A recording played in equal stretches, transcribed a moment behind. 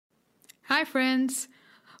Hi, friends.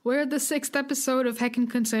 We're at the 6th episode of Heckin'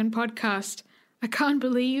 Concern podcast. I can't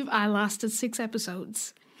believe I lasted 6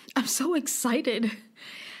 episodes. I'm so excited.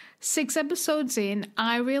 6 episodes in,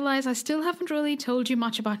 I realize I still haven't really told you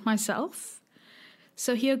much about myself.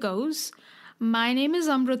 So here goes. My name is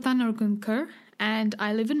Amrita Nargunkar, and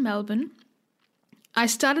I live in Melbourne. I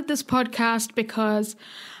started this podcast because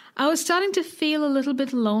I was starting to feel a little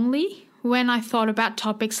bit lonely when I thought about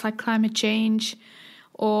topics like climate change,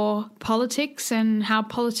 or politics and how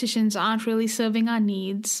politicians aren't really serving our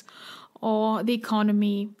needs, or the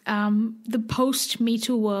economy, the post-Me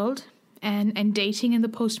Too world and dating in the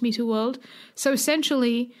post-Me Too world. So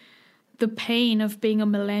essentially, the pain of being a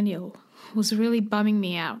millennial was really bumming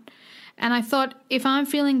me out. And I thought, if I'm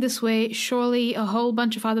feeling this way, surely a whole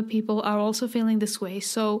bunch of other people are also feeling this way.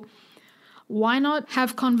 So why not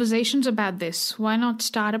have conversations about this? Why not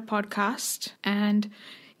start a podcast and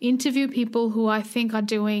interview people who I think are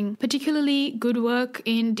doing particularly good work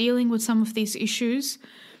in dealing with some of these issues?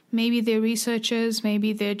 Maybe they're researchers,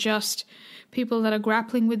 maybe they're just people that are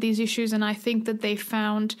grappling with these issues, and I think that they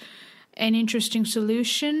found an interesting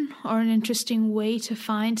solution or an interesting way to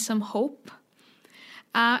find some hope.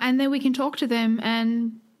 And then we can talk to them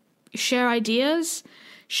and share ideas,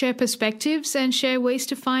 share perspectives, and share ways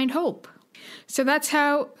to find hope. So that's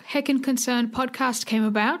how Heckin' Concern podcast came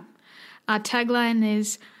about. Our tagline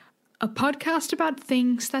is a podcast about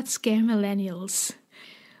things that scare millennials.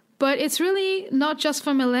 But it's really not just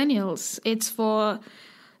for millennials. It's for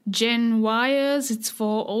Gen Yers, it's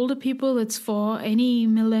for older people, it's for any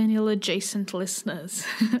millennial adjacent listeners.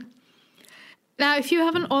 Now, if you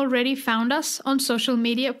haven't already found us on social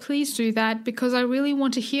media, please do that, because I really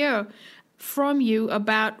want to hear from you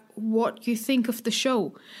about what you think of the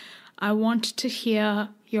show. I want to hear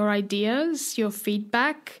your ideas, your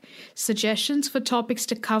feedback, suggestions for topics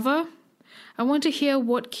to cover. I want to hear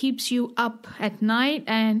what keeps you up at night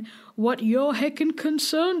and what you're heckin'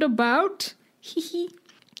 concerned about.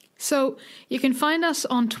 So you can find us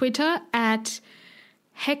on Twitter at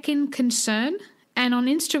Heckin' Concern and on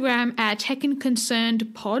Instagram at Heckin'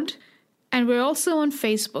 Concerned Pod. And we're also on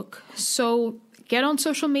Facebook. So get on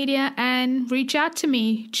social media and reach out to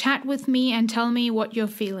me, chat with me, and tell me what you're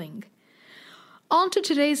feeling. On to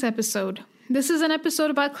today's episode. This is an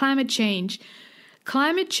episode about climate change.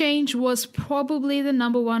 Climate change was probably the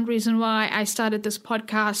number one reason why I started this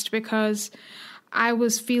podcast, because I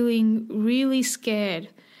was feeling really scared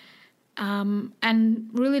and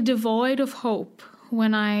really devoid of hope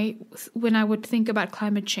when I would think about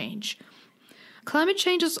climate change. Climate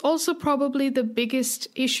change is also probably the biggest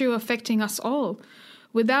issue affecting us all.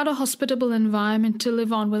 Without a hospitable environment to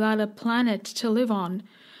live on, without a planet to live on,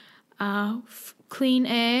 clean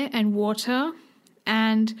air and water,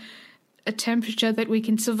 and a temperature that we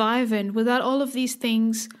can survive in. Without all of these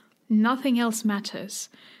things, nothing else matters.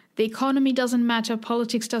 The economy doesn't matter,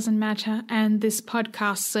 politics doesn't matter, and this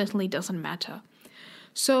podcast certainly doesn't matter.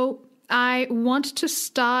 So I want to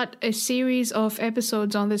start a series of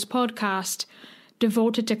episodes on this podcast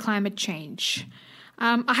devoted to climate change.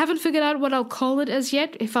 I haven't figured out what I'll call it as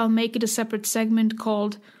yet, if I'll make it a separate segment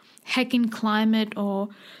called Heckin' Climate, or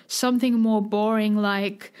something more boring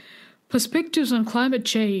like Perspectives on Climate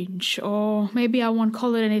Change, or maybe I won't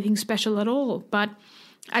call it anything special at all. But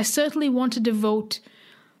I certainly want to devote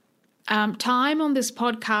time on this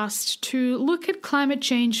podcast to look at climate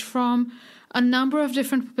change from a number of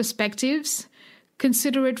different perspectives,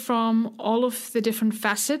 consider it from all of the different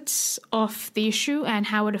facets of the issue and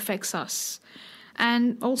how it affects us,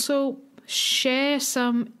 and also share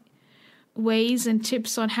some ways and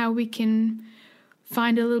tips on how we can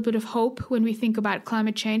find a little bit of hope when we think about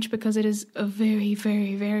climate change, because it is a very,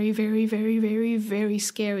 very, very, very, very, very, very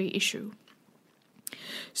scary issue.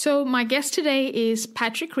 So my guest today is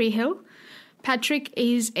Patrick Rehill. Patrick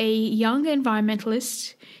is a young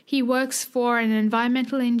environmentalist. He works for an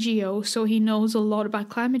environmental NGO, so he knows a lot about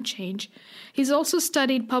climate change. He's also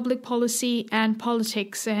studied public policy and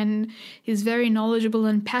politics, and is very knowledgeable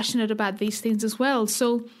and passionate about these things as well.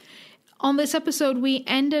 So on this episode, we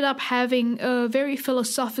ended up having a very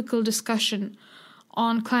philosophical discussion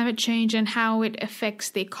on climate change and how it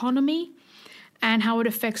affects the economy and how it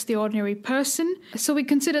affects the ordinary person. So we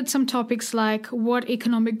considered some topics like what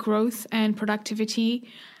economic growth and productivity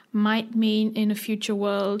might mean in a future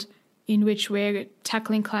world in which we're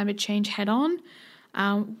tackling climate change head on,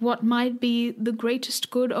 what might be the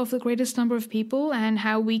greatest good of the greatest number of people and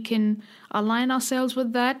how we can align ourselves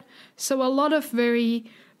with that. So a lot of very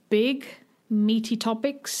big, meaty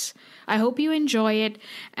topics. I hope you enjoy it,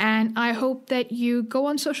 and I hope that you go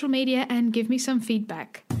on social media and give me some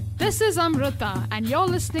feedback. This is Amrita, and you're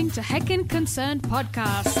listening to Heckin' Concerned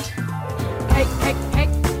Podcast.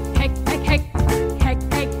 Heckin'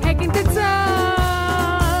 Concerned.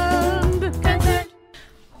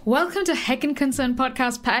 Welcome to Heckin' Concerned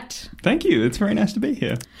podcast, Pat. Thank you. It's very nice to be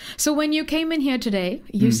here. So when you came in here today,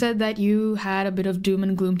 you said that you had a bit of doom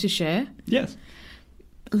and gloom to share. Yes.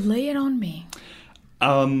 Lay it on me.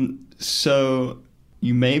 So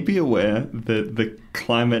you may be aware that the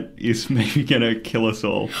climate is maybe going to kill us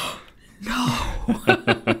all. No.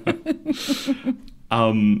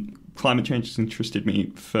 Climate change has interested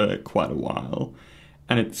me for quite a while,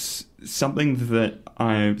 and it's something that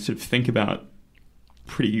I sort of think about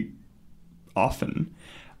pretty often.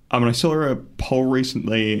 I saw a poll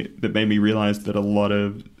recently that made me realize that a lot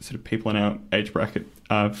of sort of people in our age bracket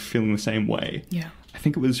are feeling the same way. Yeah. I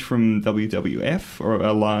think it was from WWF, or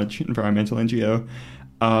a large environmental NGO.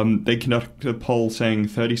 They conducted a poll saying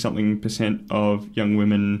 30-something% of young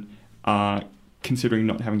women are considering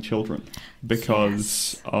not having children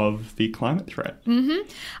because of the climate threat. Mm-hmm.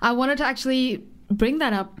 I wanted to actually bring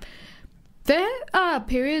that up. There are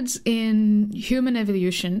periods in human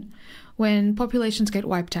evolution when populations get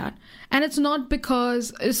wiped out. And it's not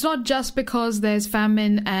just because there's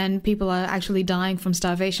famine and people are actually dying from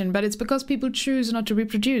starvation, but it's because people choose not to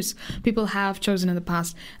reproduce. People have chosen in the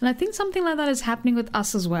past. And I think something like that is happening with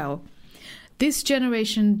us as well. This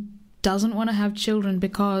generation doesn't want to have children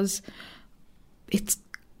because it's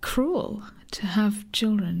cruel to have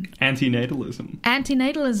children.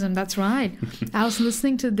 Antinatalism, that's right. I was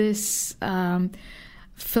listening to this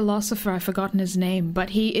philosopher, I've forgotten his name, but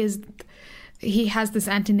he has this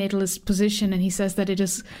antinatalist position, and he says that it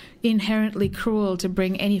is inherently cruel to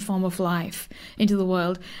bring any form of life into the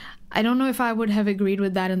world. I don't know if I would have agreed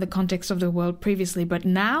with that in the context of the world previously, but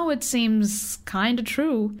now it seems kind of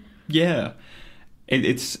true. Yeah.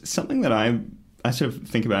 It's something that I sort of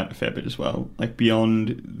think about a fair bit as well, like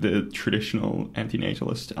beyond the traditional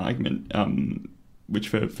antinatalist argument, which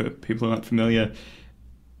for people who aren't familiar,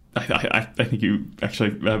 I think you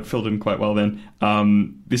actually filled in quite well then.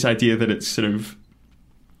 This idea that it's sort of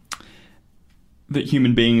that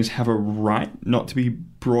human beings have a right not to be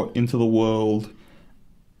brought into the world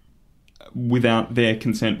without their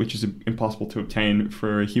consent, which is impossible to obtain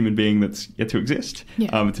for a human being that's yet to exist.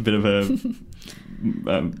 Yeah. It's a bit of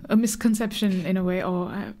a misconception in a way,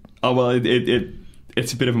 or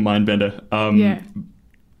it's a bit of a mind bender. Yeah.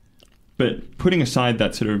 But putting aside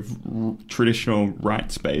that sort of traditional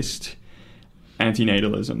rights-based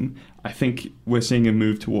antinatalism, I think we're seeing a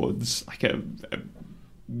move towards like a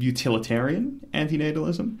utilitarian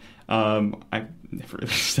antinatalism. I've never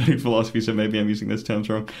really studied philosophy, so maybe I'm using those terms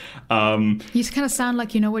wrong. You kind of sound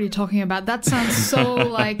like you know what you're talking about. That sounds so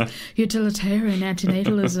like utilitarian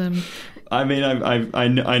antinatalism. I mean, I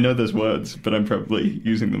know those words, but I'm probably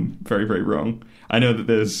using them very, very wrong. I know that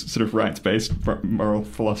there's sort of rights-based moral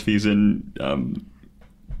philosophies and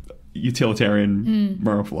utilitarian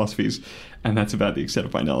moral philosophies, and that's about the extent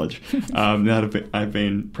of my knowledge. Now that I've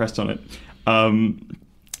been pressed on it.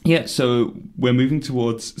 So we're moving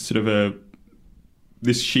towards sort of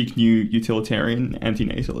this chic new utilitarian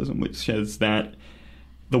antinatalism, which says that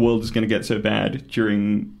the world is going to get so bad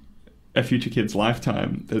during a future kid's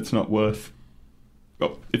lifetime that it's not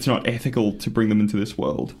ethical to bring them into this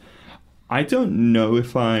world. I don't know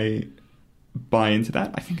if I buy into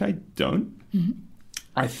that. I think I don't. Mm-hmm.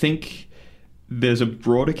 I think there's a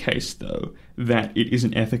broader case, though, that it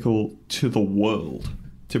isn't ethical to the world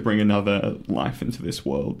to bring another life into this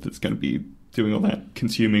world that's going to be doing all that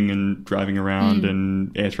consuming and driving around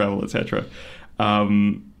and air travel, etc.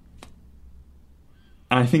 I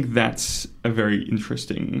think that's a very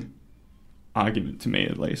interesting argument to me,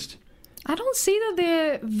 at least. I don't see that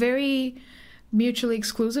they're very mutually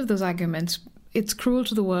exclusive, those arguments. It's cruel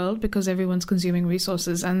to the world because everyone's consuming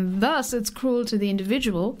resources, and thus it's cruel to the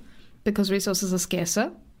individual because resources are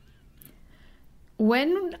scarcer.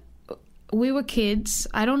 When we were kids,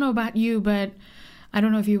 I don't know about you, but I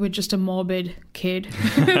don't know if you were just a morbid kid.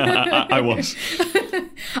 I was.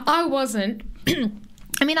 I wasn't.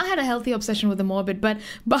 I mean, I had a healthy obsession with the morbid, but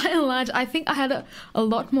by and large, I think I had a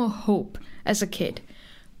lot more hope as a kid.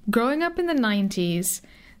 Growing up in the 90s,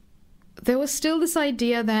 there was still this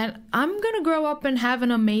idea that I'm going to grow up and have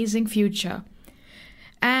an amazing future.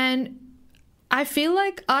 And I feel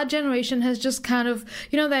like our generation has just kind of,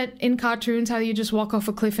 you know, that in cartoons how you just walk off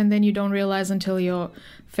a cliff and then you don't realize until you're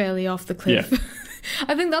fairly off the cliff. Yeah.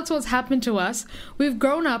 I think that's what's happened to us. We've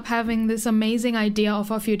grown up having this amazing idea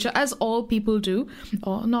of our future, as all people do,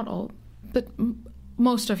 or not all, but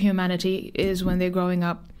most of humanity is when they're growing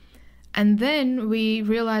up. And then we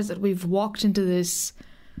realize that we've walked into this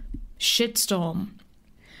shitstorm.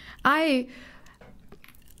 I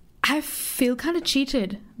feel kind of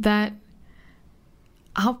cheated that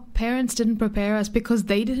our parents didn't prepare us because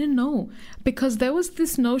they didn't know. Because there was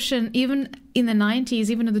this notion, even in the 90s,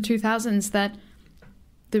 even in the 2000s, that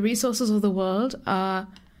the resources of the world are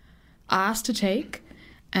ours to take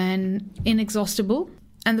and inexhaustible,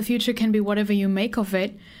 and the future can be whatever you make of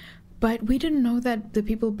it. But we didn't know that the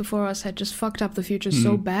people before us had just fucked up the future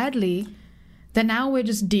so badly that now we're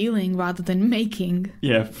just dealing rather than making.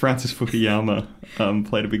 Yeah, Francis Fukuyama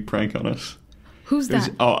played a big prank on us. Who's that?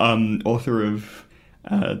 Author of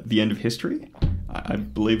The End of History, I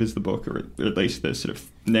believe is the book, or at least the sort of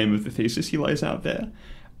name of the thesis he lays out there.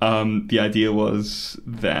 The idea was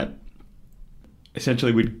that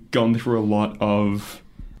essentially we'd gone through a lot of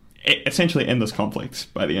essentially endless conflicts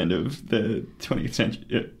by the end of the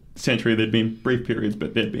 20th century. There'd been brief periods,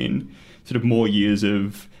 but there'd been sort of more years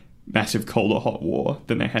of massive Cold or Hot War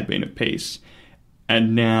than there had been of peace.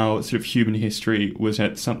 And now sort of human history was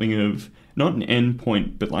at something of not an end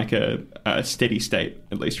point, but like a steady state,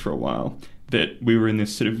 at least for a while. That we were in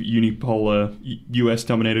this sort of unipolar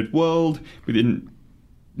US-dominated world. We didn't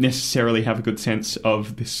necessarily have a good sense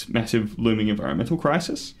of this massive looming environmental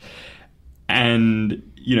crisis.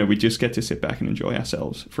 And, you know, we just get to sit back and enjoy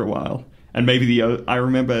ourselves for a while. And maybe I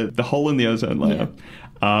remember the hole in the ozone layer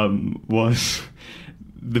was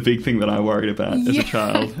the big thing that I worried about as a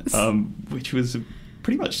child, which was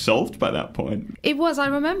pretty much solved by that point. It was, I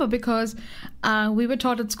remember, because we were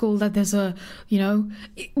taught at school that there's a, you know,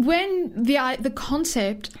 when the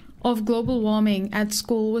concept of global warming at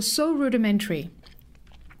school was so rudimentary.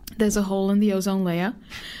 There's a hole in the ozone layer.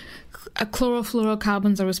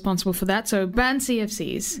 Chlorofluorocarbons are responsible for that, so ban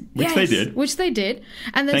CFCs. Which they did.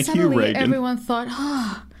 And then suddenly everyone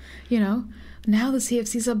thought, you know, now the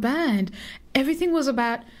CFCs are banned. Everything was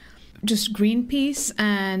about just Greenpeace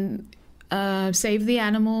and save the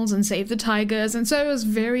animals and save the tigers. And so it was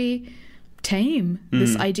very tame,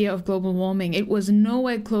 this idea of global warming. It was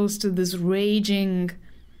nowhere close to this raging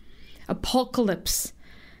apocalypse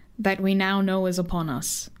that we now know is upon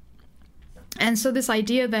us. And so this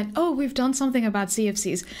idea that, we've done something about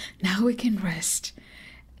CFCs, now we can rest,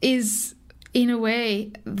 is, in a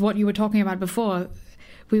way, what you were talking about before.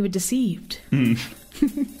 We were deceived.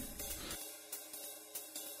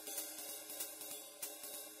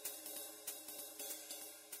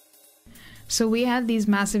 So we had these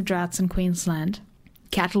massive droughts in Queensland.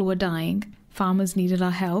 Cattle were dying. Farmers needed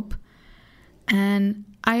our help. And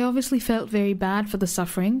I obviously felt very bad for the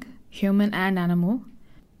suffering, human and animal.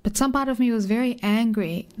 But some part of me was very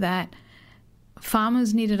angry that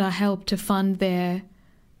farmers needed our help to fund their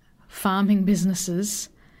farming businesses,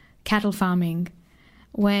 cattle farming,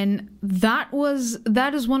 when that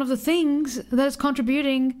is one of the things that is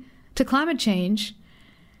contributing to climate change.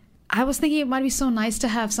 I was thinking it might be so nice to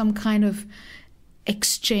have some kind of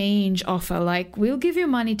exchange offer, like, we'll give you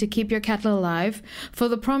money to keep your cattle alive for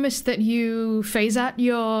the promise that you phase out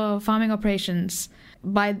your farming operations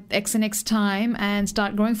by X and X time and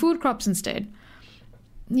start growing food crops instead.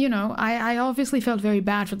 You know, I obviously felt very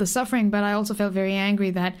bad for the suffering, but I also felt very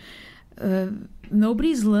angry that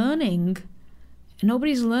nobody's learning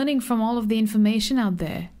from all of the information out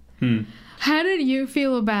there. How did you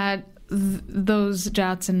feel about those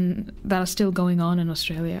droughts that are still going on in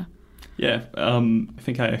Australia? Yeah, I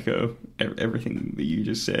think I echo everything that you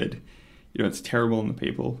just said. You know, it's terrible on the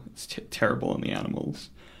people. It's terrible on the animals.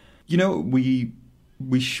 You know, we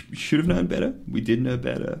should have known better. We did know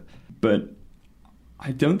better. But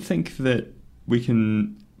I don't think that we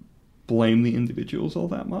can blame the individuals all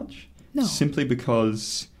that much. No. Simply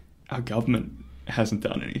because our government hasn't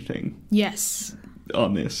done anything. Yes.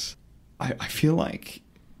 On this. I feel like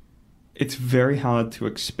it's very hard to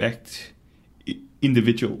expect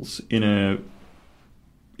individuals in our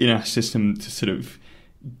system to sort of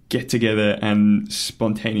get together and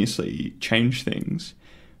spontaneously change things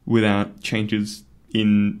without changes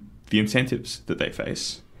in the incentives that they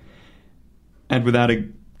face. And without a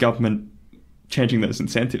government changing those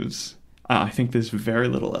incentives, I think there's very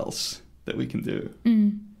little else that we can do.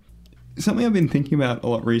 Something I've been thinking about a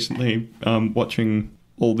lot recently, watching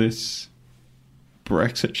all this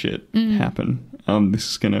Brexit shit happen.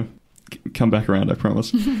 This is going to come back around, I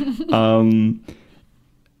promise.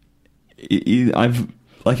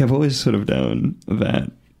 I've always sort of known that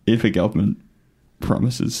if a government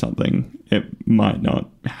promises something, it might not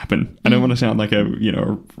happen. I don't want to sound like a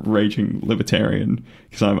raging libertarian,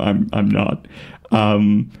 because I'm not.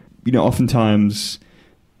 Oftentimes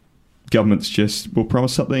governments just will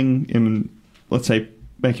promise something in, let's say,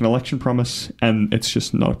 make an election promise, and it's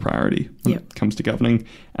just not a priority when it comes to governing,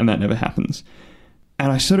 and that never happens.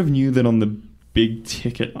 And I sort of knew that on the big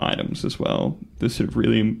ticket items as well, the sort of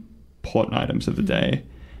really important items of the day,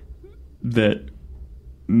 that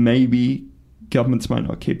maybe governments might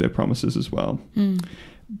not keep their promises as well.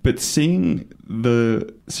 But seeing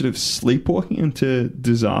the sort of sleepwalking into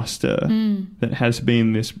disaster that has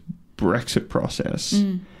been this Brexit process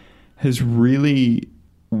has really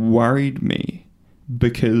worried me,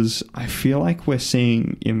 because I feel like we're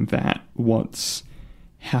seeing in that what's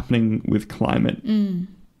happening with climate.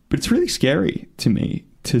 But it's really scary to me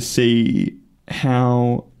to see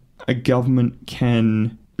how a government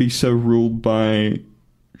can be so ruled by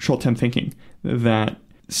short-term thinking that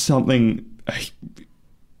something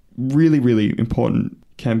really, really important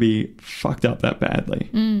can be fucked up that badly.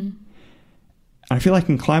 I feel like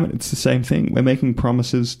in climate, it's the same thing. We're making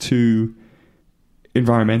promises to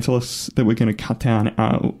environmentalists that we're going to cut down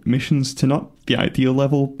our emissions to not the ideal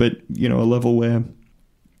level, but, you know, a level where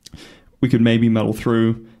we could maybe muddle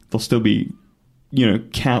through. There'll still be, you know,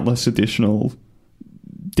 countless additional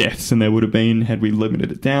deaths than there would have been had we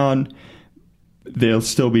limited it down. There'll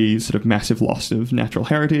still be sort of massive loss of natural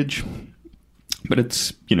heritage, but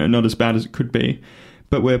it's, you know, not as bad as it could be.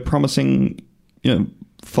 But we're promising, you know,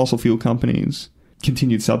 fossil fuel companies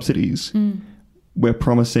continued subsidies. We're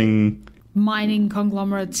promising mining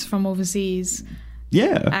conglomerates from overseas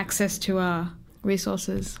access to our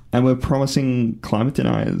resources. And we're promising climate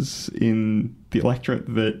deniers in the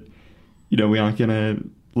electorate that, you know, we aren't going to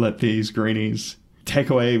let these greenies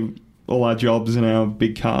take away all our jobs and our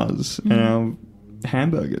big cars and our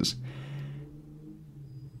hamburgers.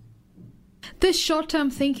 This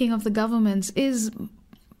short-term thinking of the governments is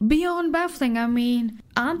beyond baffling. I mean,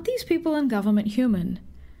 aren't these people in government human?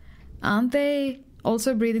 Aren't they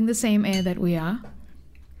also breathing the same air that we are?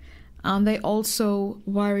 Aren't they also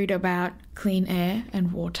worried about clean air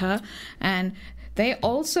and water? And they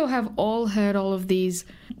also have all heard all of these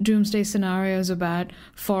doomsday scenarios about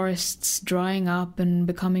forests drying up and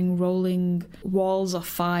becoming rolling walls of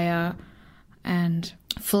fire and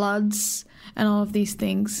floods and all of these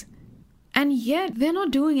things. And yet they're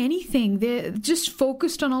not doing anything. They're just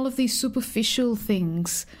focused on all of these superficial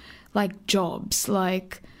things like jobs,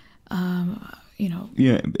 like, you know.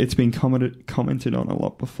 Yeah, it's been commented on a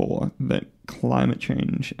lot before that climate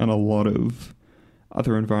change and a lot of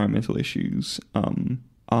other environmental issues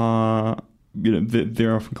are, you know,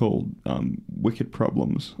 they're often called wicked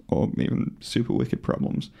problems or even super wicked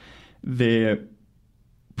problems. They're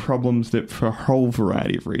problems that for a whole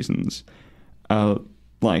variety of reasons are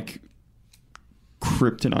like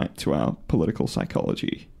kryptonite to our political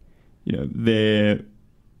psychology. You know,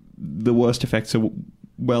 the worst effects are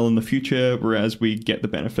well in the future, whereas we get the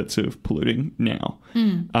benefits of polluting now.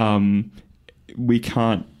 We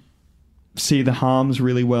can't see the harms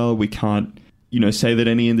really well. We can't, you know, say that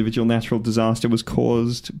any individual natural disaster was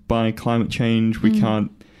caused by climate change. We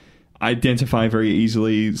can't identify very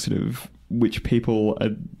easily sort of which people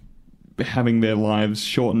are having their lives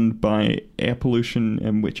shortened by air pollution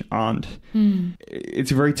and which aren't.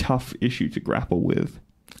 It's a very tough issue to grapple with.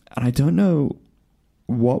 And I don't know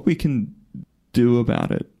what we can do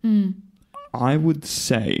about it. I would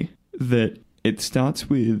say that it starts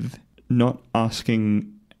with not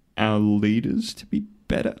asking our leaders to be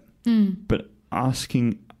better, but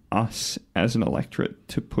asking us as an electorate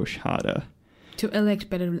to push harder. To elect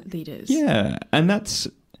better leaders. Yeah, and that's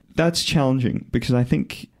challenging because I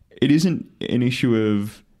think it isn't an issue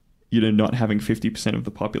of, you know, not having 50% of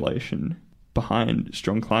the population behind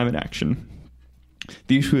strong climate action.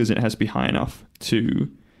 The issue is it has to be high enough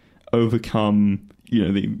to overcome, you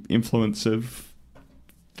know, the influence of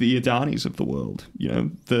the Adanis of the world, you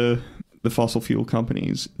know, the fossil fuel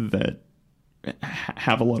companies that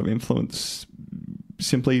have a lot of influence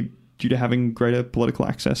simply due to having greater political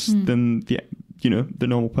access than the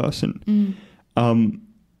normal person.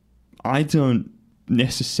 I don't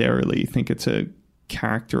necessarily think it's a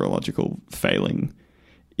characterological failing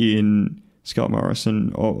in Scott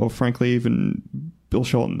Morrison or frankly even Bill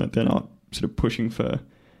Shorten that they're not sort of pushing for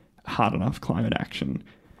hard enough climate action.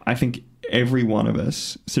 I think every one of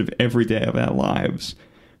us, sort of every day of our lives,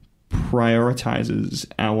 prioritizes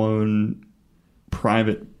our own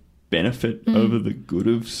private benefit over the good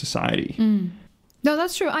of society. No,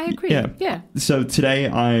 that's true. I agree. Yeah. So today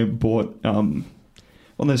I bought one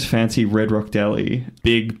of those fancy Red Rock Deli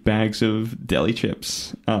big bags of deli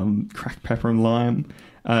chips, cracked pepper and lime.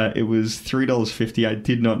 It was $3.50. I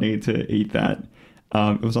did not need to eat that.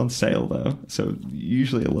 It was on sale though, so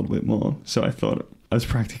usually a little bit more. So I thought I was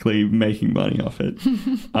practically making money off it.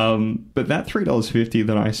 But that $3.50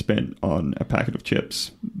 that I spent on a packet of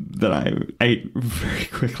chips that I ate very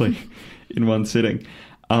quickly in one sitting,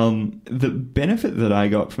 the benefit that I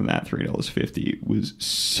got from that $3.50 was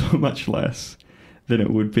so much less than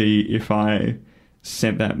it would be if I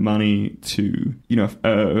sent that money to, you know,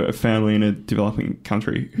 a family in a developing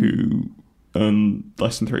country who earn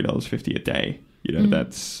less than $3.50 a day. You know,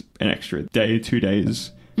 that's an extra day, 2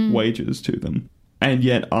 days wages to them. And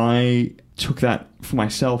yet I took that for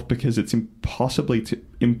myself because it's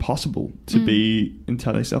impossible to be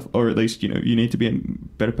entirely self, or at least, you know, you need to be a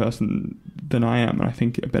better person than I am. And I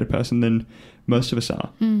think a better person than most of us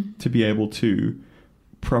are to be able to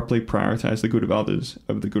properly prioritize the good of others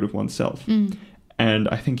over the good of oneself. And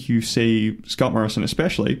I think you see Scott Morrison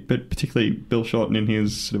especially, but particularly Bill Shorten in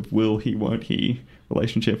his sort of will he, won't he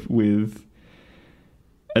relationship with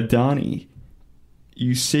Adani.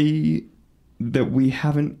 You see that we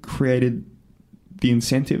haven't created the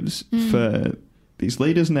incentives for these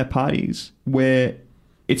leaders and their parties where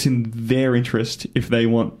it's in their interest, if they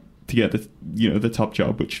want to get the top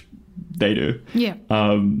job, which they do,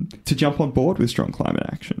 to jump on board with strong climate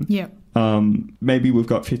action. Maybe we've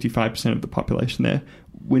got 55% of the population there.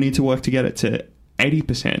 We need to work to get it to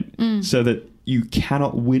 80% so that you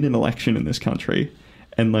cannot win an election in this country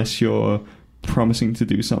unless you're promising to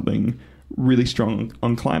do something really strong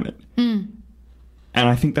on climate. And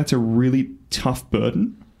I think that's a really tough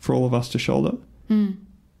burden for all of us to shoulder.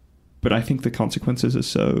 But I think the consequences are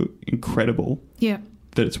so incredible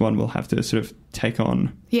that it's one we'll have to sort of take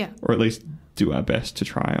on, or at least do our best to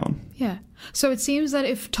try on. So it seems that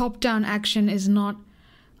if top-down action is not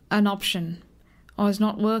an option or is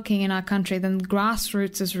not working in our country, then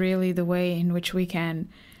grassroots is really the way in which we can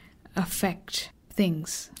affect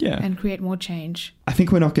things and create more change. I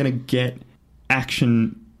think we're not going to get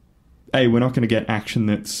action. We're not going to get action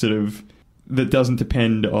that's sort of that doesn't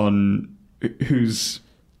depend on who's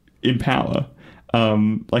in power.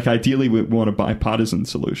 Like ideally, we want a bipartisan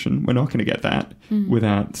solution. We're not going to get that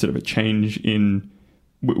without sort of a change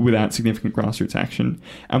without significant grassroots action,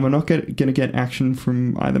 and we're not going to get action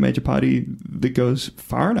from either major party that goes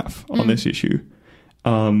far enough on this issue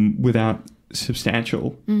without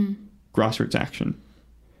substantial grassroots action.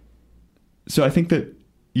 So I think that,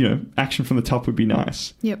 you know, action from the top would be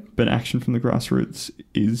nice, but action from the grassroots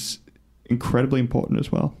is incredibly important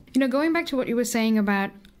as well. You know, going back to what you were saying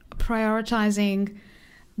about prioritizing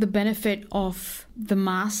the benefit of the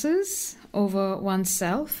masses over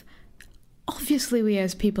oneself, obviously we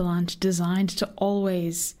as people aren't designed to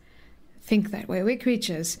always think that way. We're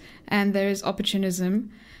creatures, and there is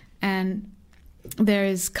opportunism and there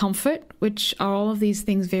is comfort, which are all of these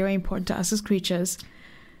things very important to us as creatures.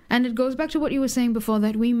 And it goes back to what you were saying before,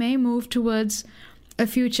 that we may move towards a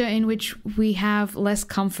future in which we have less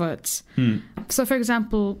comforts. So, for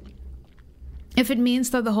example, if it means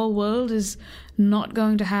that the whole world is not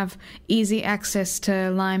going to have easy access to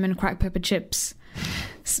lime and cracked pepper chips,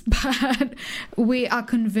 but we are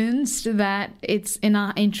convinced that it's in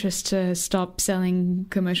our interest to stop selling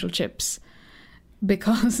commercial chips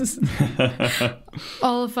because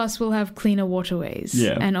all of us will have cleaner waterways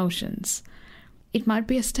and oceans. It might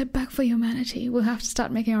be a step back for humanity. We'll have to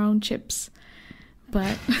start making our own chips.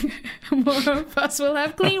 But more of us will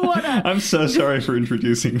have clean water. I'm so sorry for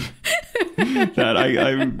introducing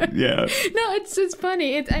that. No, it's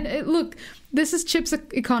funny. Look, this is chips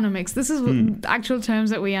economics. This is actual terms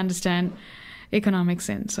that we understand economics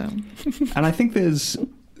in. So, and I think the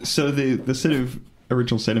sort of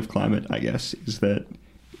original sin of climate, I guess, is that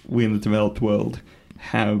we in the developed world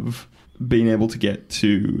have been able to get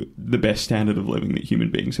to the best standard of living that human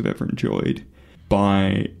beings have ever enjoyed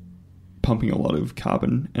by pumping a lot of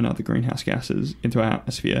carbon and other greenhouse gases into our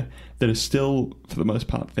atmosphere that are still, for the most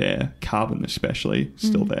part, there. Carbon especially,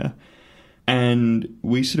 still there. And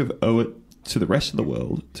we sort of owe it to the rest of the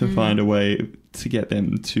world to find a way to get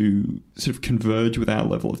them to sort of converge with our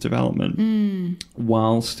level of development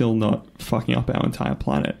while still not fucking up our entire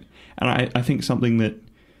planet. And I think something that,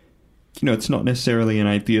 you know, it's not necessarily an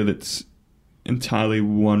idea that's entirely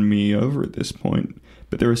won me over at this point,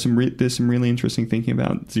 but there's some really interesting thinking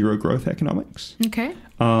about zero growth economics. Okay.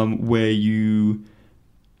 Where you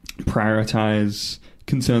prioritize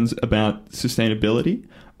concerns about sustainability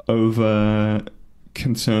over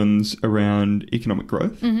concerns around economic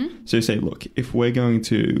growth. So you say, look, if we're going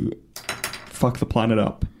to fuck the planet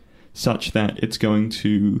up such that it's going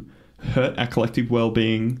to hurt our collective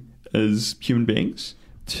well-being as human beings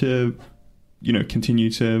to, you know, continue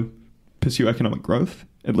to pursue economic growth,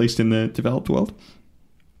 at least in the developed world,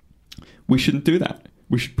 we shouldn't do that.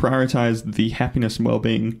 We should prioritize the happiness and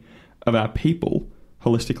well-being of our people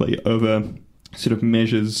holistically over sort of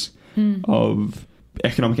measures of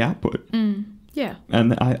economic output. Yeah.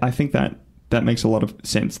 And I think that makes a lot of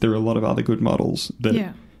sense. There are a lot of other good models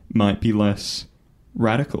that might be less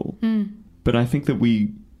radical. But I think that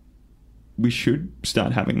we should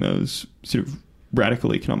start having those sort of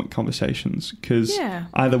radical economic conversations, because Yeah.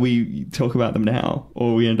 either we talk about them now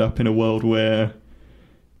or we end up in a world where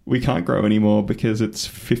we can't grow anymore because it's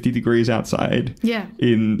 50 degrees outside Yeah.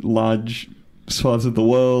 in large swaths of the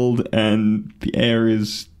world, and the air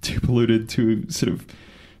is too polluted to sort of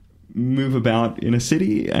move about in a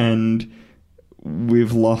city, and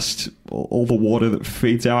we've lost all the water that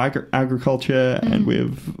feeds our agriculture, and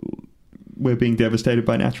we're being devastated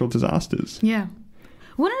by natural disasters. Yeah.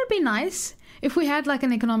 Wouldn't it be nice if we had like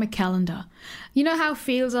an economic calendar? You know how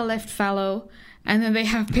fields are left fallow and then they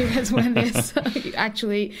have periods when there's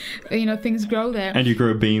actually, things grow there. And you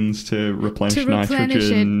grow beans to replenish To replenish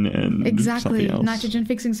nitrogen it. and Exactly, something else. nitrogen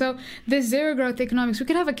fixing. So there's zero growth economics. We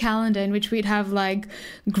could have a calendar in which we'd have like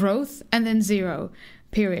growth and then zero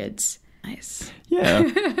periods. Nice. Yeah.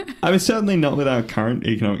 I mean, certainly not with our current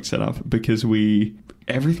economic setup, because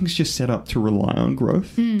everything's just set up to rely on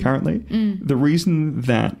growth currently. The reason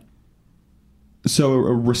that... So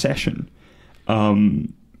a recession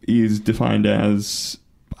is defined as,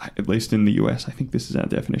 at least in the US, I think this is our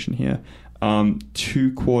definition here,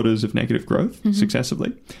 2 quarters of negative growth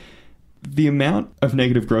successively. The amount of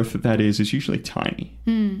negative growth that is usually tiny.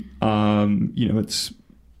 It's,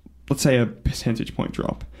 let's say, a percentage point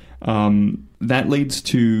drop. That leads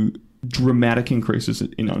to dramatic increases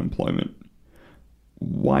in unemployment.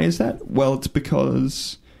 Why is that? Well, it's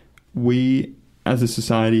because we, as a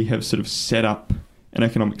society, have sort of set up an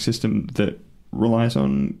economic system that relies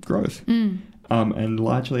on growth. And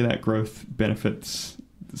largely that growth benefits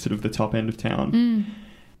sort of the top end of town.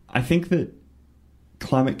 I think that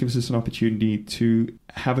climate gives us an opportunity to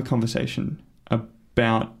have a conversation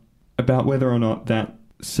about whether or not that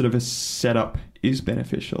sort of a setup is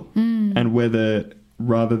beneficial, and whether,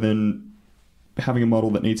 rather than having a model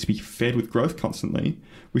that needs to be fed with growth constantly,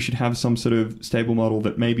 we should have some sort of stable model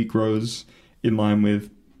that maybe grows in line with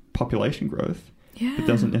population growth, but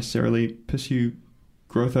doesn't necessarily pursue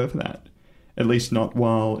growth over that, at least not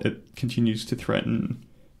while it continues to threaten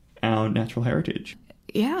our natural heritage.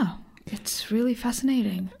 Yeah, it's really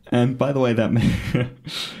fascinating. And by the way,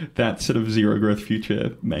 that sort of zero growth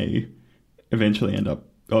future may eventually end up,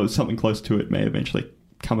 or something close to it may eventually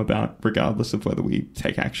come about, regardless of whether we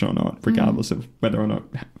take action or not, regardless of whether or not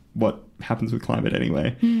what happens with climate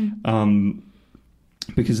anyway.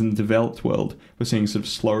 Because in the developed world, we're seeing sort of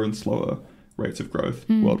slower and slower rates of growth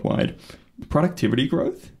worldwide. Productivity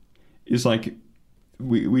growth is like,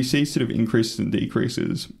 we see sort of increases and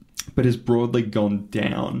decreases, but has broadly gone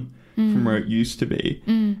down from where it used to be.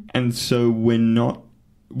 And so we're not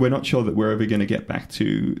sure that we're ever going to get back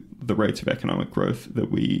to the rates of economic growth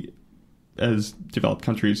that we, as developed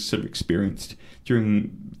countries, sort of experienced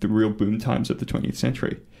during the real boom times of the 20th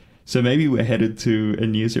century. So maybe we're headed to a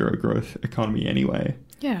near zero growth economy anyway.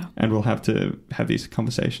 Yeah. And we'll have to have these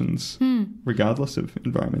conversations regardless of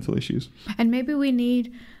environmental issues. And maybe we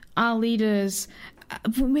need our leaders,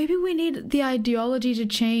 maybe we need the ideology to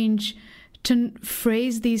change, to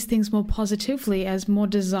phrase these things more positively as more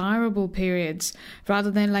desirable periods,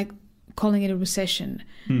 rather than like calling it a recession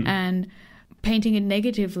and painting it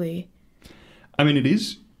negatively. I mean, it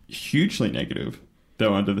is hugely negative,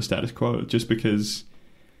 though, under the status quo, just because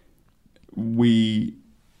we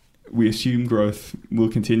assume growth will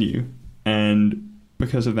continue, and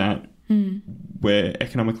because of that, we're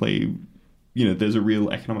economically, there's a real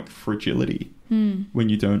economic fragility when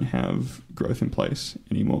you don't have growth in place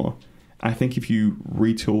anymore. I think if you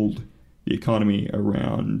retooled the economy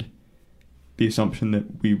around the assumption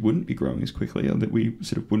that we wouldn't be growing as quickly, or that we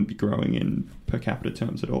sort of wouldn't be growing in per capita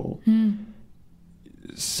terms at all,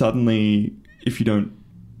 suddenly, if you don't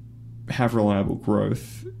have reliable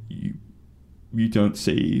growth, you don't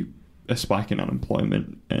see a spike in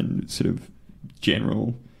unemployment and sort of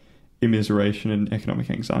general immiseration and economic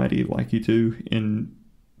anxiety like you do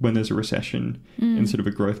when there's a recession in sort of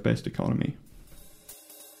a growth-based economy.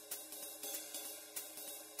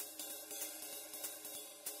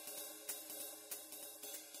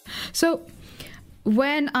 So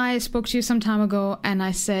when I spoke to you some time ago and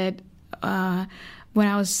I said, when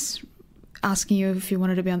I was asking you if you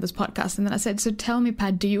wanted to be on this podcast, and then I said, so tell me,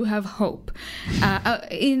 Pat, do you have hope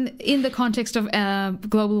in the context of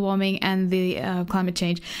global warming and the climate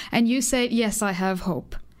change? And you said, yes, I have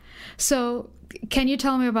hope. So can you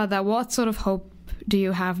tell me about that? What sort of hope do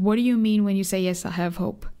you have? What do you mean when you say, yes, I have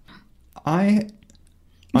hope? I'm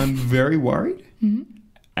very worried.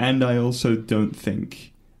 And I also don't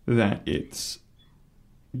think that it's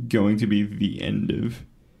going to be the end of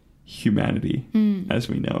humanity as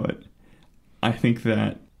we know it. I think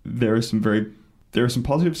that there are some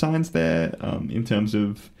positive signs there in terms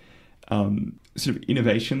of sort of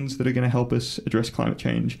innovations that are going to help us address climate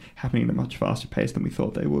change happening at a much faster pace than we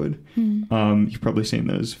thought they would. You've probably seen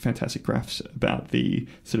those fantastic graphs about the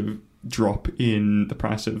sort of drop in the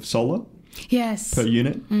price of solar per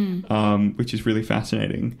unit, which is really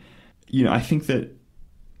fascinating. You know, I think that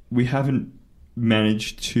we haven't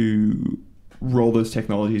managed to roll those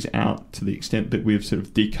technologies out to the extent that we've sort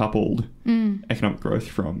of decoupled economic growth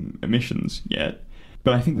from emissions yet.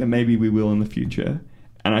 But I think that maybe we will in the future.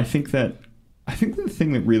 And I think that the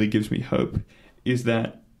thing that really gives me hope is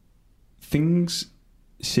that things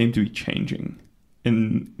seem to be changing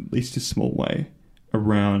in at least a small way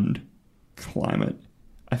around climate.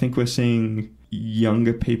 I think we're seeing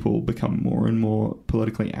younger people become more and more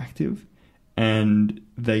politically active, and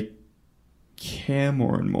they care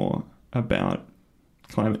more and more about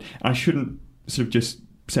climate. I shouldn't sort of just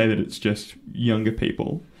say that it's just younger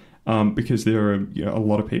people, because there are a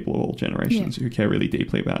lot of people of all generations who care really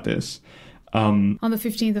deeply about this. On the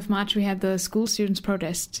 15th of March, we had the school students'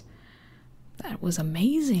 protest. That was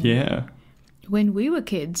amazing. Yeah. When we were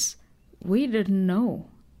kids, we didn't know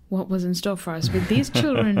what was in store for us. But these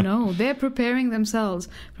children know. They're preparing themselves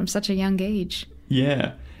from such a young age.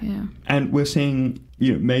 Yeah. Yeah. And we're seeing,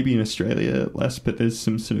 maybe in Australia less, but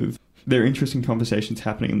there are interesting conversations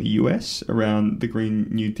happening in the US around the Green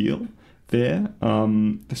New Deal there.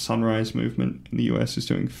 The Sunrise Movement in the US is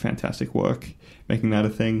doing fantastic work making that a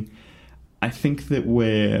thing. I think that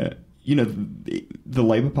the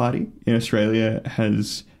Labour Party in Australia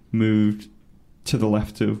has moved to the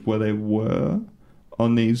left of where they were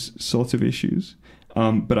on these sorts of issues.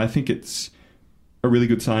 But I think it's a really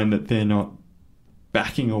good sign that they're not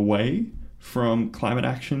backing away from climate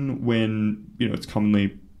action when, it's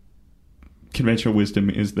commonly conventional wisdom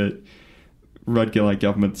is that Rudd Gillard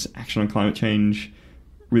government's action on climate change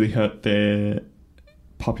really hurt their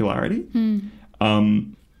popularity.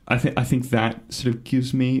 I think that sort of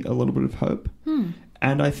gives me a little bit of hope.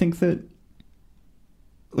 And I think that,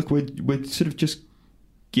 look, we're sort of just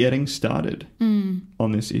getting started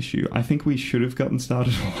on this issue. I think we should have gotten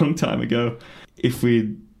started a long time ago. If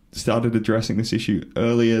we'd started addressing this issue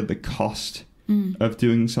earlier, the cost of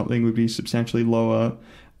doing something would be substantially lower,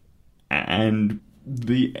 and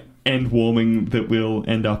the end warming that we'll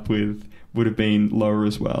end up with would have been lower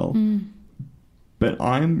as well. But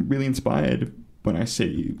I'm really inspired when I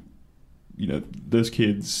see, those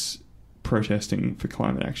kids protesting for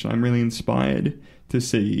climate action. I'm really inspired to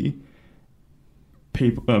see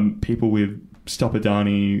people with Stop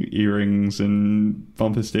Adani earrings and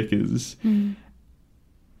bumper stickers. And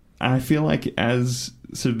I feel like as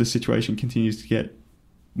sort of the situation continues to get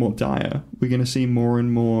more dire, we're going to see more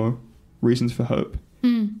and more reasons for hope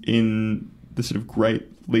in the sort of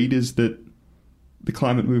great leaders that the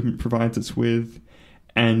climate movement provides us with,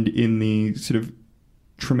 and in the sort of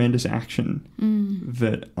tremendous action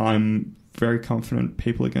that I'm very confident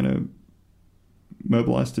people are going to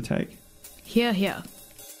mobilise to take. Hear, hear.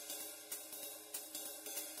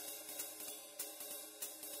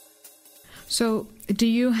 So, do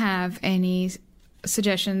you have any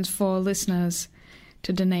suggestions for listeners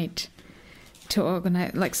to donate to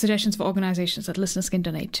organize, like suggestions for organizations that listeners can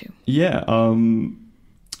donate to? Yeah, I'm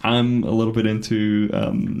a little bit into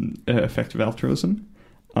effective altruism.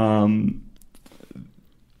 Go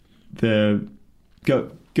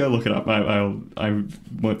look it up. I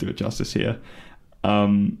won't do it justice here.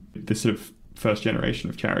 The sort of first generation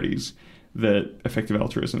of charities that effective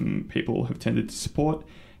altruism people have tended to support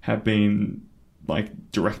have been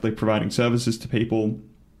like directly providing services to people,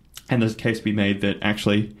 and there's a case to be made that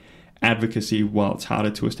actually advocacy, while it's harder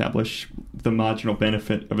to establish, the marginal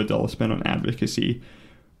benefit of $1 spent on advocacy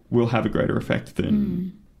will have a greater effect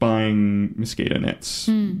than buying mosquito nets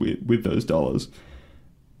with those dollars.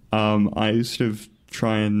 I sort of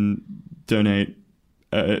try and donate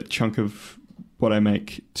a chunk of what I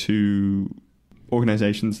make to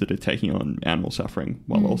organizations that are taking on animal suffering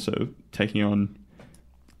while also taking on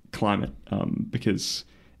climate, because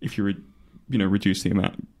if you reduce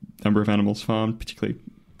the number of animals farmed, particularly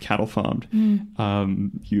cattle farmed,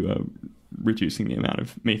 you are reducing the amount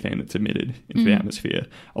of methane that's emitted into the atmosphere,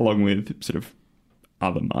 along with sort of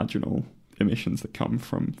other marginal emissions that come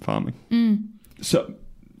from farming. So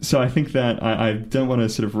I think that I don't want to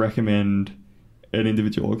sort of recommend an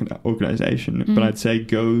individual organization, but I'd say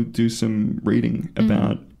go do some reading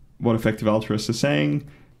about what effective altruists are saying,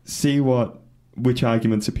 see which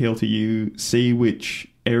arguments appeal to you, see which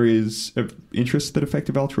areas of interest that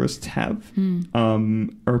effective altruists have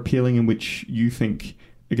are appealing and which you think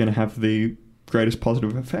are going to have the greatest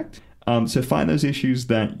positive effect, So find those issues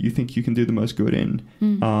that you think you can do the most good in.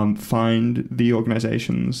 Find the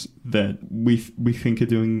organizations that we think are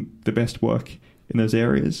doing the best work in those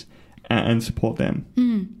areas and support them.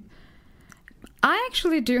 I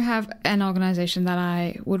actually do have an organization that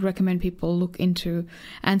I would recommend people look into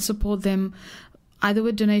and support them, either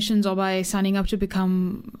with donations or by signing up to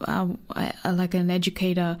become like an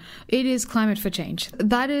educator. It is Climate for Change.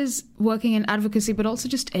 That is working in advocacy, but also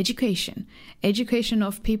just education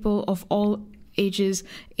of people of all ages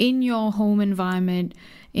in your home environment,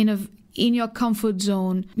 in your comfort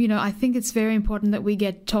zone. I think it's very important that we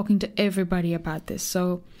get talking to everybody about this.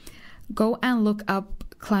 So go and look up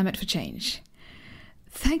Climate for Change.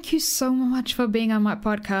 Thank you so much for being on my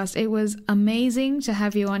podcast. It was amazing to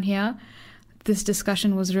have you on here. This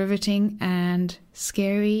discussion was riveting and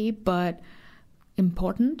scary, but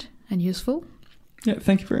important and useful. Yeah,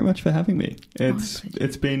 thank you very much for having me. It's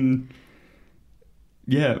been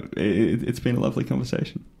it's been a lovely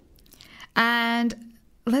conversation. And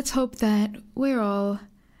let's hope that we're all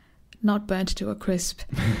not burnt to a crisp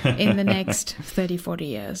in the next 30, 40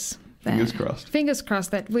 years. Fingers crossed. Fingers crossed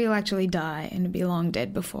that we'll actually die and be long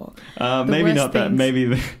dead before. Maybe not that. Maybe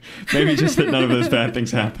just that none of those bad things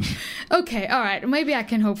happen. Okay, all right. Maybe I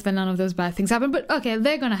can hope that none of those bad things happen. But okay,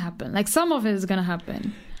 they're going to happen. Like some of it is going to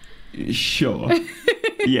happen. Sure.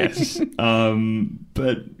 Yes.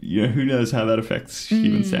 But who knows how that affects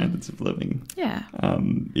human standards of living. Yeah.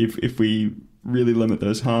 If we really limit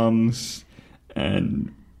those harms,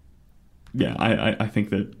 and I think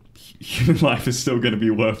that human life is still going to be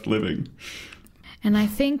worth living. And I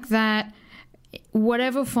think that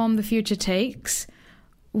whatever form the future takes,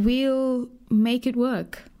 we'll make it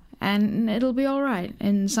work. And it'll be all right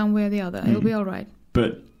in some way or the other. It'll be all right.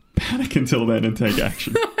 But panic until then and take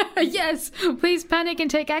action. Yes, please panic and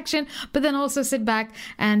take action. But then also sit back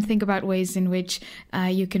and think about ways in which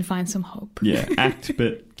you can find some hope. Yeah, act,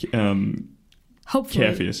 but hopefully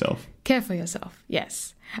care for yourself. Care for yourself,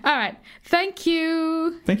 yes. All right. Thank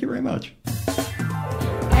you. Thank you very much.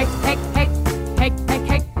 Heck.